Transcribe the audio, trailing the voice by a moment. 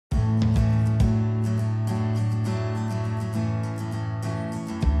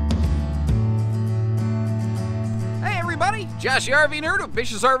Josh, the RV nerd of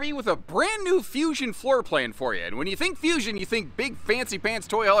Bish's RV with a brand new Fuzion floor plan for you. And when you think Fuzion, you think big fancy pants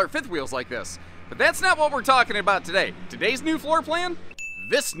toy hauler fifth wheels like this. But that's not what we're talking about today. Today's new floor plan?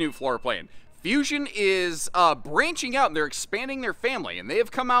 This new floor plan. Fuzion is branching out and they're expanding their family, and they have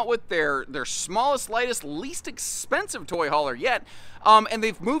come out with their smallest, lightest, least expensive toy hauler yet. And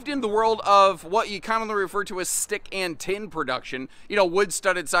they've moved into the world of what you commonly refer to as stick and tin production, you know,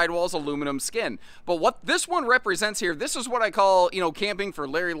 wood-studded sidewalls, aluminum skin. But what this one represents here, this is what I call, you know, camping for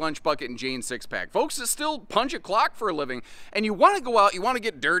Larry Lunch Bucket and Jane Six-Pack. Folks that still punch a clock for a living, and you want to go out, you want to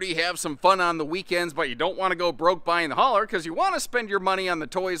get dirty, have some fun on the weekends, but you don't want to go broke buying the hauler because you want to spend your money on the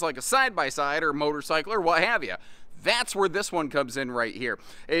toys like a side-by-side or motorcycle or what have you. That's where this one comes in right here.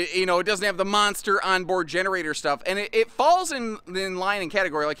 You know, it doesn't have the monster onboard generator stuff, and it falls in line and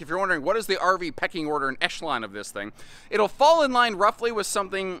category. Like if you're wondering what is the RV pecking order and echelon of this thing, it'll fall in line roughly with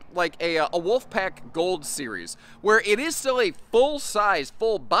something like a Wolfpack Gold series, where it is still a full-size,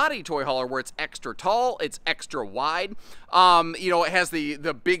 full-body toy hauler where it's extra tall, it's extra wide. You know, it has the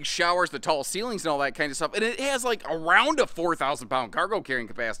big showers, the tall ceilings, and all that kind of stuff, and it has like around a 4,000-pound cargo carrying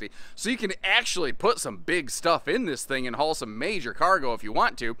capacity, so you can actually put some big stuff in this thing and haul some major cargo if you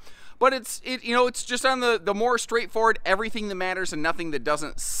want to. But it's just on the more straightforward, everything that matters and nothing that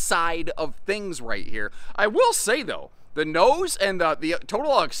doesn't side of things right here. I will say though, the nose and the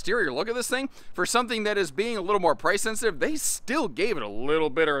total exterior look of this thing, for something that is being a little more price sensitive, they still gave it a little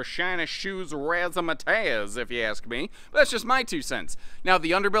bit of a shiny shoes razzmatazz, if you ask me. But that's just my 2 cents. Now,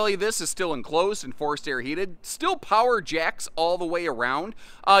 the underbelly of this is still enclosed and forced air heated. Still power jacks all the way around.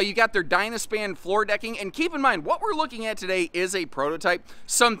 You got their Dynaspan floor decking. And keep in mind, what we're looking at today is a prototype.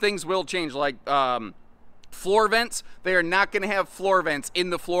 Some things will change, like floor vents. They are not going to have floor vents in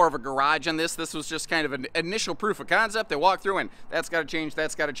the floor of a garage on this. This was just kind of an initial proof of concept. They walk through and that's got to change,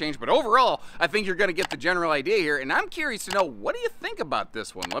 that's got to change. But overall, I think you're going to get the general idea here. And I'm curious to know, what do you think about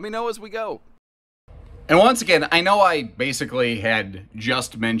this one? Let me know as we go. And once again, I know I basically had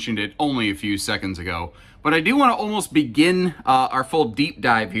just mentioned it only a few seconds ago, but I do want to almost begin our full deep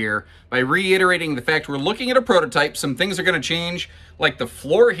dive here by reiterating the fact we're looking at a prototype. Some things are going to change, like the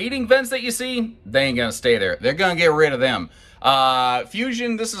floor heating vents that you see, they ain't going to stay there. They're going to get rid of them.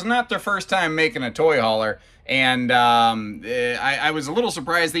 Fuzion, this is not their first time making a toy hauler, and I was a little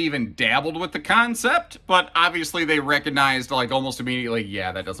surprised they even dabbled with the concept, but obviously they recognized, like, almost immediately,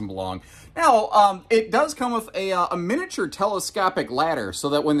 yeah, that doesn't belong. Now, it does come with a miniature telescopic ladder so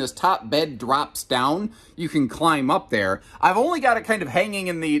that when this top bed drops down, you can climb up there. I've only got it kind of hanging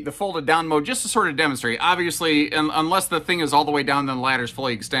in the folded down mode just to sort of demonstrate. Obviously, unless the thing is all the way down and the ladder's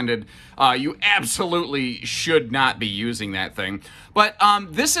fully extended, you absolutely should not be using that thing. But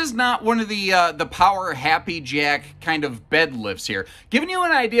this is not one of the power happy jack kind of bed lifts here. Giving you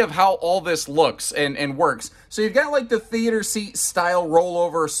an idea of how all this looks and works. So you've got like the theater seat style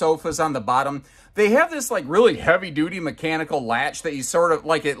rollover sofas on the bottom. They have this like really heavy duty mechanical latch that you sort of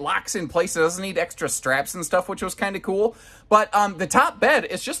like, it locks in place. It doesn't need extra straps and stuff, which was kind of cool. But the top bed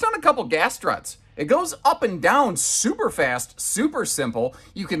is just on a couple gas struts. It goes up and down super fast, super simple.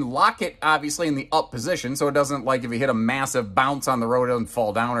 You can lock it, obviously, in the up position, so it doesn't, like, if you hit a massive bounce on the road, it doesn't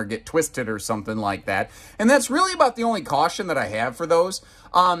fall down or get twisted or something like that. And that's really about the only caution that I have for those.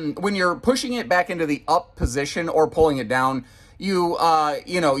 When you're pushing it back into the up position or pulling it down, you want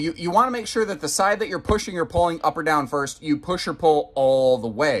to make sure that the side that you're pushing or pulling up or down first, you push or pull all the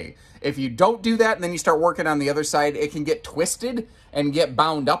way. If you don't do that and then you start working on the other side, it can get twisted and get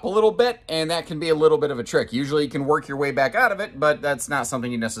bound up a little bit, and that can be a little bit of a trick. Usually you can work your way back out of it, but that's not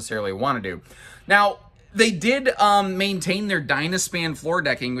something you necessarily want to do. Now, they did maintain their Dynaspan floor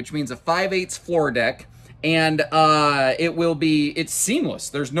decking, which means a 5/8 floor deck, and it's seamless.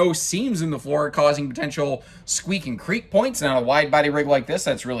 There's no seams in the floor causing potential squeak and creak points. Now, on a wide body rig like this,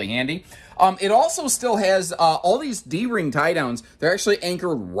 that's really handy. It also still has all these D-ring tie downs. They're actually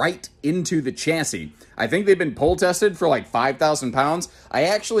anchored right into the chassis. I think they've been pull tested for like 5,000 pounds. I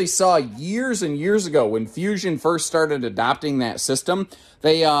actually saw years and years ago when Fuzion first started adopting that system,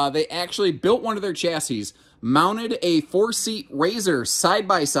 they actually built one of their chassis, mounted a 4-seat Razor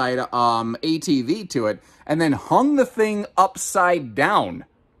side-by-side ATV to it, and then hung the thing upside down.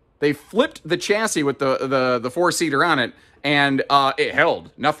 They flipped the chassis with the 4-seater on it, and it held.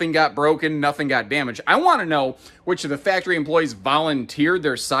 Nothing got broken, nothing got damaged. I want to know which of the factory employees volunteered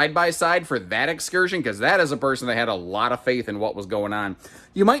their side-by-side for that excursion, because that is a person that had a lot of faith in what was going on.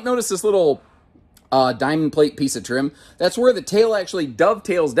 You might notice this little diamond plate piece of trim. That's where the tail actually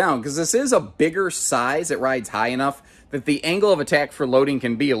dovetails down, because this is a bigger size. It rides high enough that the angle of attack for loading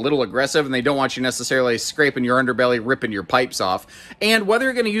can be a little aggressive, and they don't want you necessarily scraping your underbelly, ripping your pipes off. And whether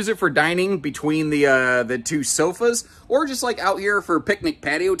you're going to use it for dining between the two sofas, or just like out here for picnic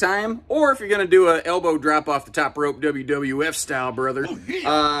patio time, or if you're going to do an elbow drop off the top rope WWF style, brother,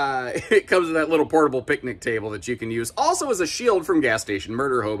 it comes with that little portable picnic table that you can use. Also as a shield from gas station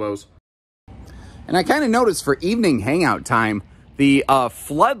murder hobos. And I kind of noticed for evening hangout time, the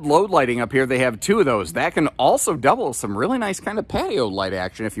flood load lighting up here, they have 2 of those. That can also double some really nice kind of patio light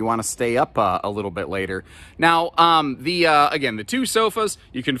action if you want to stay up a little bit later. Now, again, the 2 sofas,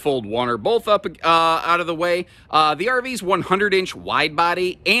 you can fold one or both up out of the way. The RV's 100-inch wide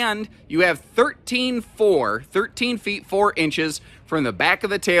body, and you have 13 feet 4 inches from the back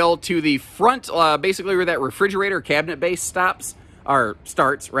of the tail to the front, basically where that refrigerator cabinet base stops. Or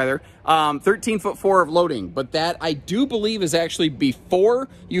starts, rather, 13'4" of loading. But that, I do believe, is actually before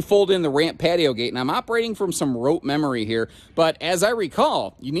you fold in the ramp patio gate. And I'm operating from some rote memory here. But as I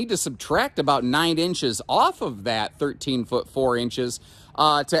recall, you need to subtract about 9 inches off of that 13'4"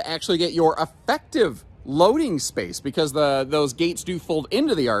 to actually get your effective loading space, because those gates do fold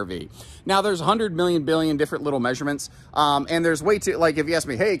into the RV. Now, there's 100 million billion different little measurements, and there's way too, like, if you ask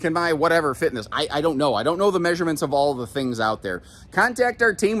me, hey, can my whatever fit in this? I don't know. I don't know the measurements of all the things out there. Contact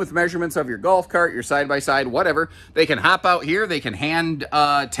our team with measurements of your golf cart, your side-by-side, whatever. They can hop out here, they can hand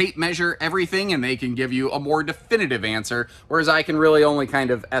tape measure everything, and they can give you a more definitive answer, whereas I can really only kind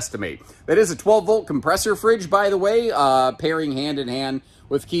of estimate. That is a 12-volt compressor fridge, by the way, pairing hand-in-hand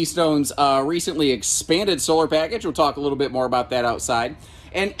with Keystone's recently expanded solar package. We'll talk a little bit more about that outside.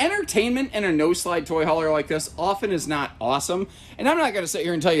 And entertainment in a no-slide toy hauler like this often is not awesome. And I'm not going to sit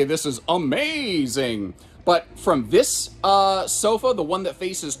here and tell you this is amazing. But from this sofa, the one that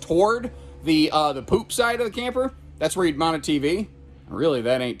faces toward the poop side of the camper, that's where you'd mount a TV. Really,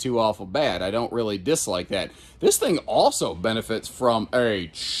 that ain't too awful bad. I don't really dislike that. This thing also benefits from a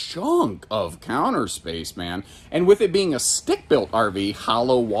chunk of counter space, man. And with it being a stick-built RV,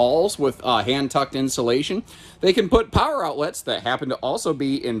 hollow walls with hand-tucked insulation, they can put power outlets that happen to also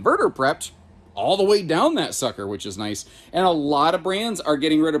be inverter prepped all the way down that sucker, which is nice. And a lot of brands are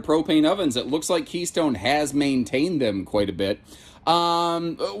getting rid of propane ovens. It looks like Keystone has maintained them quite a bit.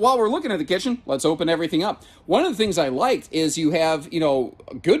 While we're looking at the kitchen, let's open everything up. One of the things I liked is you have, you know,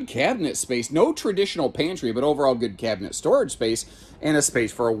 good cabinet space, no traditional pantry, but overall good cabinet storage space, and a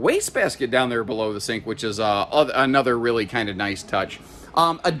space for a wastebasket down there below the sink, which is another really kind of nice touch.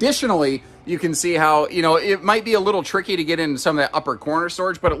 Additionally, you can see how, you know, it might be a little tricky to get into some of that upper corner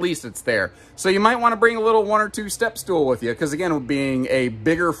storage, but at least it's there. So you might want to bring a little 1 or 2 step stool with you, because again, being a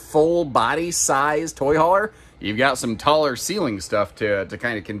bigger full body size toy hauler, you've got some taller ceiling stuff to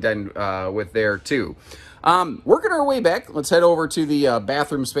kind of contend with there too. Working our way back, let's head over to the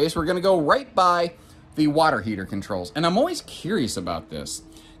bathroom space. We're going to go right by the water heater controls. And I'm always curious about this,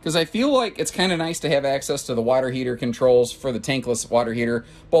 because I feel like it's kind of nice to have access to the water heater controls for the tankless water heater,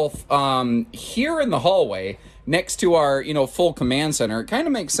 both here in the hallway next to our, you know, full command center. It kind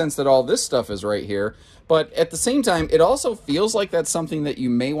of makes sense that all this stuff is right here. But at the same time, it also feels like that's something that you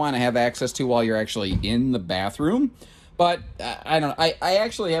may want to have access to while you're actually in the bathroom. But I don't know. I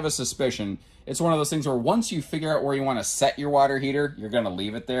actually have a suspicion. It's one of those things where once you figure out where you want to set your water heater, you're going to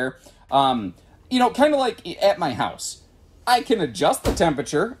leave it there. You know, kind of like at my house. I can adjust the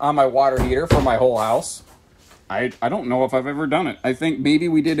temperature on my water heater for my whole house. I don't know if I've ever done it. I think maybe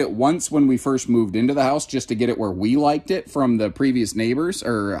we did it once when we first moved into the house just to get it where we liked it from the previous neighbors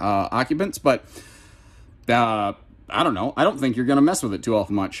or occupants. But I don't know. I don't think you're going to mess with it too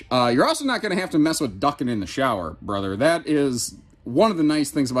awful much. You're also not going to have to mess with ducking in the shower, brother. That is one of the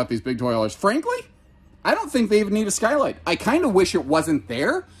nice things about these big toy haulers. Frankly, I don't think they even need a skylight. I kind of wish it wasn't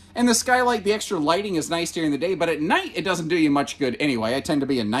there. And the skylight, the extra lighting is nice during the day, but at night, it doesn't do you much good anyway. I tend to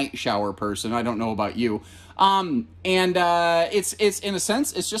be a night shower person. I don't know about you. It's in a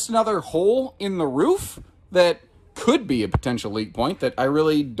sense, it's just another hole in the roof that could be a potential leak point that I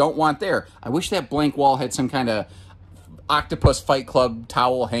really don't want there. I wish that blank wall had some kind of Octopus Fight Club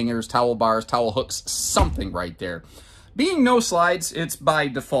towel hangers, towel bars, towel hooks, something right there. Being no slides, it's by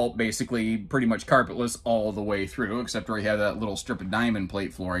default basically pretty much carpetless all the way through, except where you have that little strip of diamond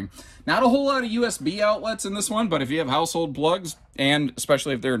plate flooring. Not a whole lot of USB outlets in this one, but if you have household plugs, and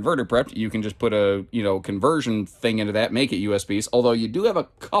especially if they're inverter prepped, you can just put a, you know, conversion thing into that, make it USBs, although you do have a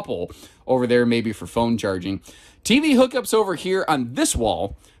couple over there maybe for phone charging. TV hookups over here on this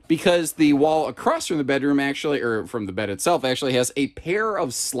wall, because the wall across from the bedroom actually, or from the bed itself, actually has a pair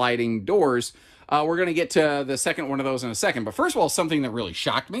of sliding doors. We're going to get to the second one of those in a second. But first of all, something that really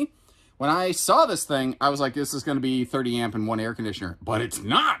shocked me. When I saw this thing, I was like, this is going to be 30 amp and one air conditioner. But it's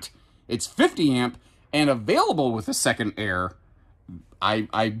not. It's 50 amp and available with a second air.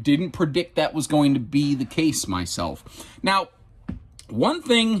 I didn't predict that was going to be the case myself. Now, one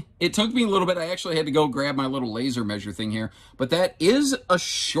thing, it took me a little bit. I actually had to go grab my little laser measure thing here, but that is a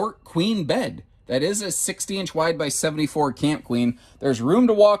short queen bed. That is a 60-inch wide by 74 camp queen. There's room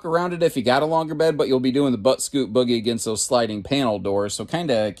to walk around it if you got a longer bed, but you'll be doing the butt scoot boogie against those sliding panel doors, so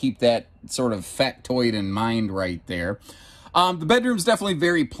kind of keep that sort of factoid in mind right there. The bedroom's definitely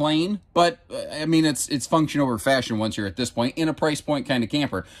very plain, but I mean, it's function over fashion once you're at this point in a price point kind of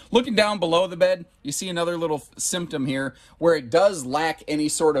camper. Looking down below the bed, you see another little symptom here where it does lack any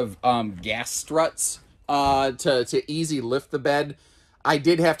sort of gas struts to easy lift the bed. I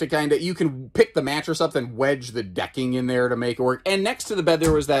did have to kind of, you can pick the mattress up and wedge the decking in there to make it work. And next to the bed,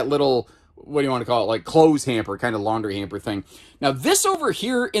 there was that little, what do you want to call it, like clothes hamper, kind of laundry hamper thing. Now, this over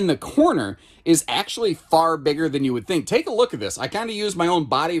here in the corner is actually far bigger than you would think. Take a look at this. I kind of use my own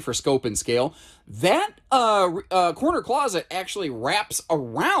body for scope and scale. That corner closet actually wraps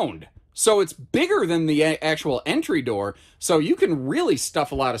around. So it's bigger than the actual entry door. So you can really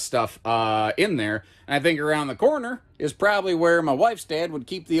stuff a lot of stuff in there. And I think around the corner is probably where my wife's dad would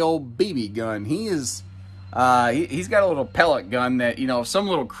keep the old BB gun. He's got a little pellet gun that, you know, if some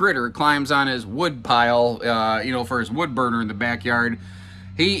little critter climbs on his wood pile, you know, for his wood burner in the backyard,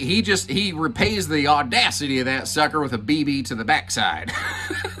 he repays the audacity of that sucker with a BB to the backside.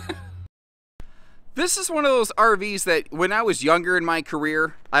 This is one of those RVs that when I was younger in my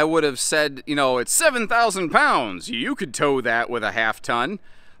career, I would have said, you know, it's 7,000 pounds. You could tow that with a half-ton.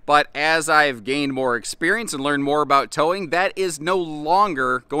 But as I've gained more experience and learned more about towing, that is no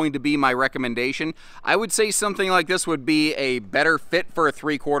longer going to be my recommendation. I would say something like this would be a better fit for a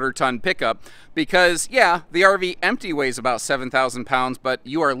 3/4 ton pickup because, yeah, the RV empty weighs about 7,000 pounds, but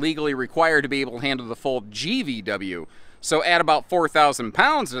you are legally required to be able to handle the full GVW. So add about 4,000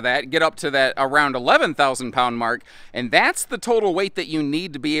 pounds to that, get up to that around 11,000 pound mark, and that's the total weight that you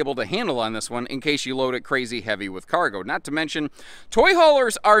need to be able to handle on this one in case you load it crazy heavy with cargo. Not to mention, toy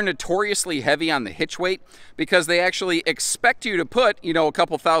haulers are notoriously heavy on the hitch weight because they actually expect you to put, you know, a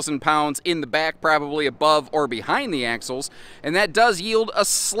couple thousand pounds in the back, probably above or behind the axles, and that does yield a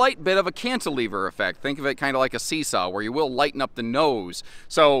slight bit of a cantilever effect. Think of it kind of like a seesaw where you will lighten up the nose.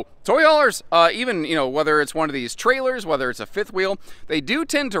 So toy haulers, even, you know, whether it's one of these trailers, whether it's a fifth wheel, they do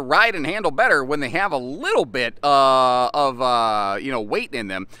tend to ride and handle better when they have a little bit of you know, weight in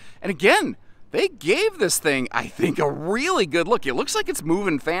them. And again, they gave this thing, I think, a really good look. It looks like it's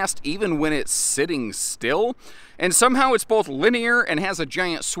moving fast even when it's sitting still. And somehow it's both linear and has a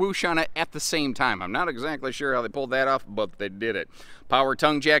giant swoosh on it at the same time. I'm not exactly sure how they pulled that off, but they did it. Power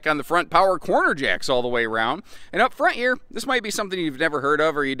tongue jack on the front, power corner jacks all the way around. And up front here, this might be something you've never heard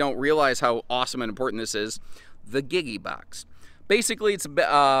of or you don't realize how awesome and important this is. The Giggy Box. Basically, it's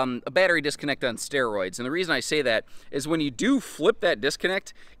a battery disconnect on steroids, and the reason I say that is when you do flip that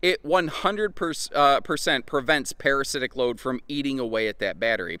disconnect, it 100% prevents parasitic load from eating away at that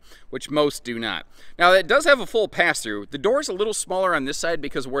battery, which most do not. Now, it does have a full pass-through. The door's a little smaller on this side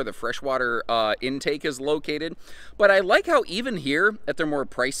because of where the freshwater intake is located, but I like how even here, that they're more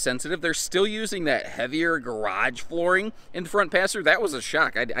price-sensitive, they're still using that heavier garage flooring in the front pass-through. That was a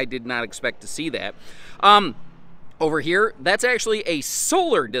shock. I did not expect to see that. Over here, that's actually a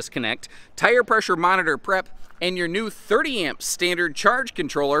solar disconnect, tire pressure monitor prep, and your new 30 amp standard charge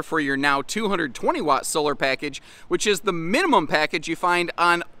controller for your now 220 watt solar package, which is the minimum package you find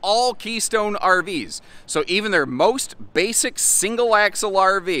on all Keystone RVs. So even their most basic single axle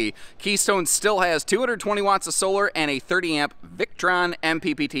RV, Keystone still has 220 watts of solar and a 30 amp Victron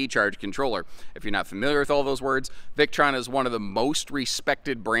MPPT charge controller. If you're not familiar with all those words, Victron is one of the most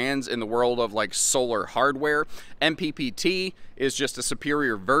respected brands in the world of like solar hardware. MPPT is just a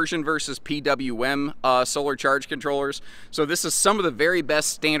superior version versus PWM solar charge controllers. So this is some of the very best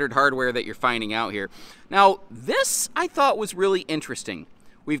standard hardware that you're finding out here. Now, this I thought was really interesting.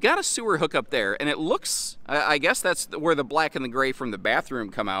 We've got a sewer hookup there, and it looks, I guess that's where the black and the gray from the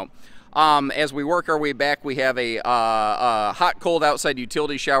bathroom come out. As we work our way back, we have a hot-cold outside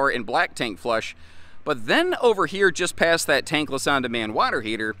utility shower and black tank flush. But then over here, just past that tankless on-demand water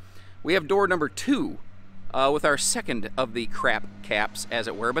heater, we have door number 2. With our second of the crap caps, as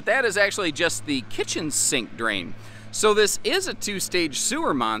it were, but that is actually just the kitchen sink drain. So this is a 2-stage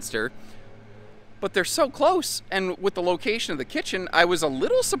sewer monster, but they're so close, and with the location of the kitchen, I was a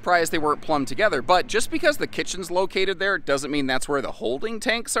little surprised they weren't plumbed together, but just because the kitchen's located there doesn't mean that's where the holding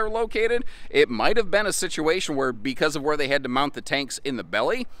tanks are located. It might have been a situation where, because of where they had to mount the tanks in the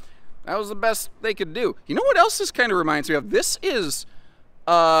belly, that was the best they could do. You know what else this kind of reminds me of? This is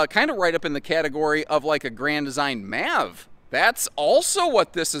kind of right up in the category of like a Grand Design MAV That's also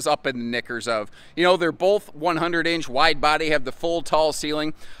what this is up in the knickers of. You know, they're both 100-inch wide body, have the full tall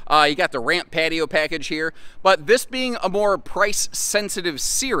ceiling. You got the ramp patio package here. But this being a more price-sensitive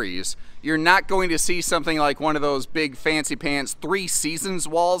series, you're not going to see something like one of those big fancy pants 3 Seasons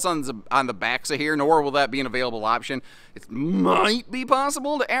walls on the backs of here, nor will that be an available option. It might be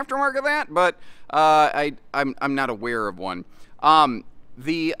possible to aftermarket that, but I'm not aware of one.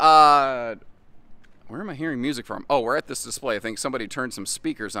 Where am I hearing music from? Oh, we're at this display. I think somebody turned some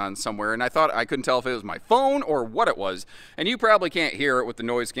speakers on somewhere, and I thought I couldn't tell if it was my phone or what it was. And you probably can't hear it with the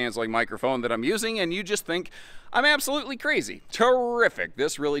noise canceling microphone that I'm using, and you just think I'm absolutely crazy. Terrific.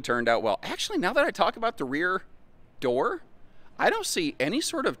 This really turned out well. Actually, now that I talk about the rear door, I don't see any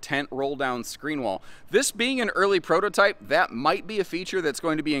sort of tent roll-down screen wall. This being an early prototype, that might be a feature that's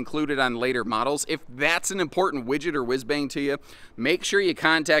going to be included on later models. If that's an important widget or whiz-bang to you, make sure you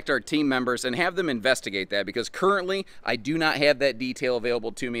contact our team members and have them investigate that, because currently I do not have that detail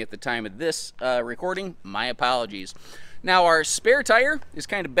available to me at the time of this recording. My apologies. Now, our spare tire is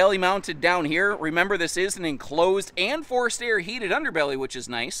kind of belly mounted down here. Remember, this is an enclosed and forced air heated underbelly, which is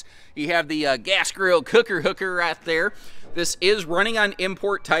nice. You have the gas grill cooker hooker right there. This is running on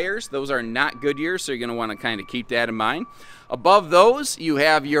import tires. Those are not Goodyear, so you're going to want to kind of keep that in mind. Above those, you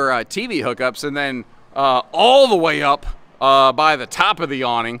have your TV hookups, and then all the way up by the top of the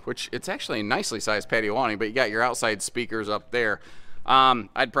awning, which it's actually a nicely sized patio awning, but you got your outside speakers up there.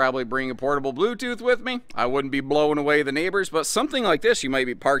 I'd probably bring a portable Bluetooth with me. I wouldn't be blowing away the neighbors, but something like this, you might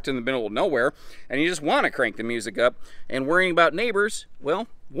be parked in the middle of nowhere, and you just want to crank the music up, and worrying about neighbors, well,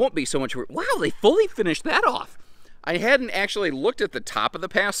 won't be so much. Wow, they fully finished that off. I hadn't actually looked at the top of the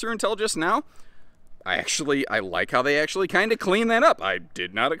pass-through until just now. I like how they actually kind of clean that up. I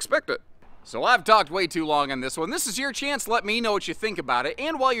did not expect it. So I've talked way too long on this one. This is your chance to let me know what you think about it.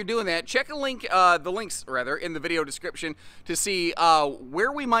 And while you're doing that, check the links in the video description to see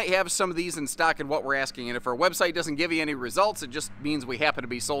where we might have some of these in stock and what we're asking. And if our website doesn't give you any results, it just means we happen to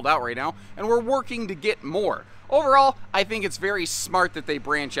be sold out right now, and we're working to get more. Overall, I think it's very smart that they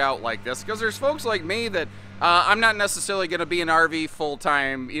branch out like this, because there's folks like me that I'm not necessarily going to be an RV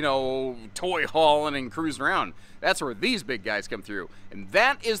full-time, you know, toy hauling and cruising around. That's where these big guys come through. And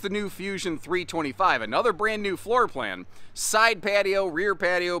that is the new Fuzion 325, another brand new floor plan. Side patio, rear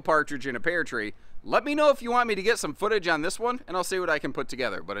patio, partridge in a pear tree. Let me know if you want me to get some footage on this one, and I'll see what I can put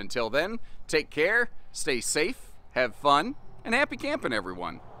together. But until then, take care, stay safe, have fun, and happy camping,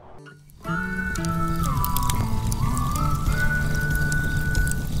 everyone.